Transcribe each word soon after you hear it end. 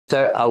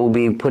So I will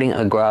be putting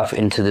a graph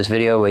into this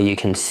video where you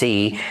can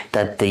see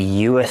that the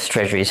US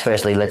Treasuries,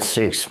 firstly, let's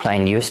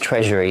explain. US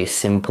Treasury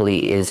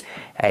simply is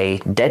a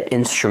debt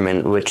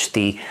instrument which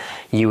the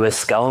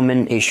US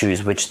government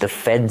issues, which the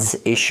feds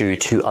issue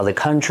to other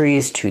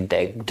countries, to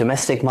their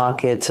domestic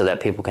market, so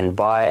that people can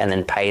buy and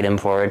then pay them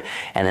for it.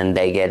 And then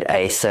they get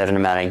a certain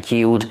amount of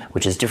yield,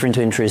 which is different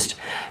to interest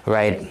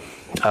rate,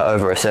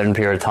 over a certain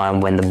period of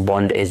time when the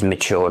bond is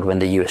matured, when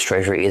the US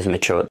Treasury is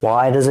matured.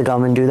 Why does the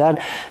government do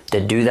that?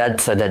 They do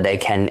that so that they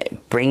can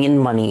bring in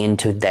money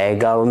into their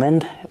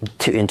government,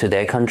 into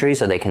their country,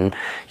 so they can,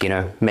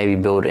 maybe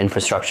build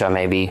infrastructure,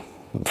 maybe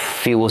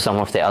fuel some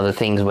of the other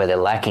things where they're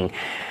lacking.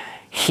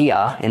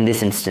 Here, in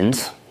this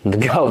instance, the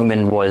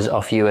government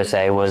of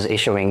USA was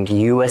issuing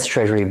US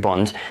Treasury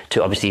bonds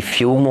to obviously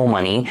fuel more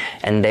money,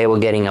 and they were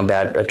getting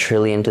about $1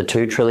 trillion to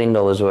 $2 trillion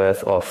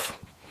worth of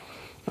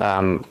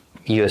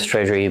US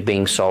Treasury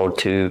being sold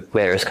to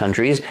various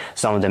countries,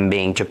 some of them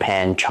being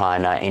Japan,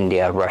 China,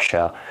 India,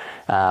 Russia,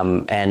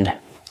 and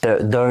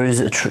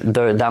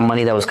that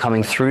money that was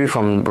coming through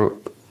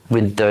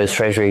with those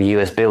Treasury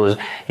US bills,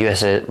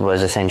 US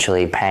was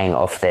essentially paying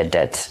off their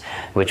debts,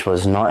 which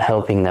was not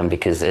helping them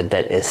because their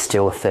debt is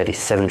still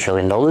 $37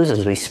 trillion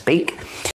as we speak.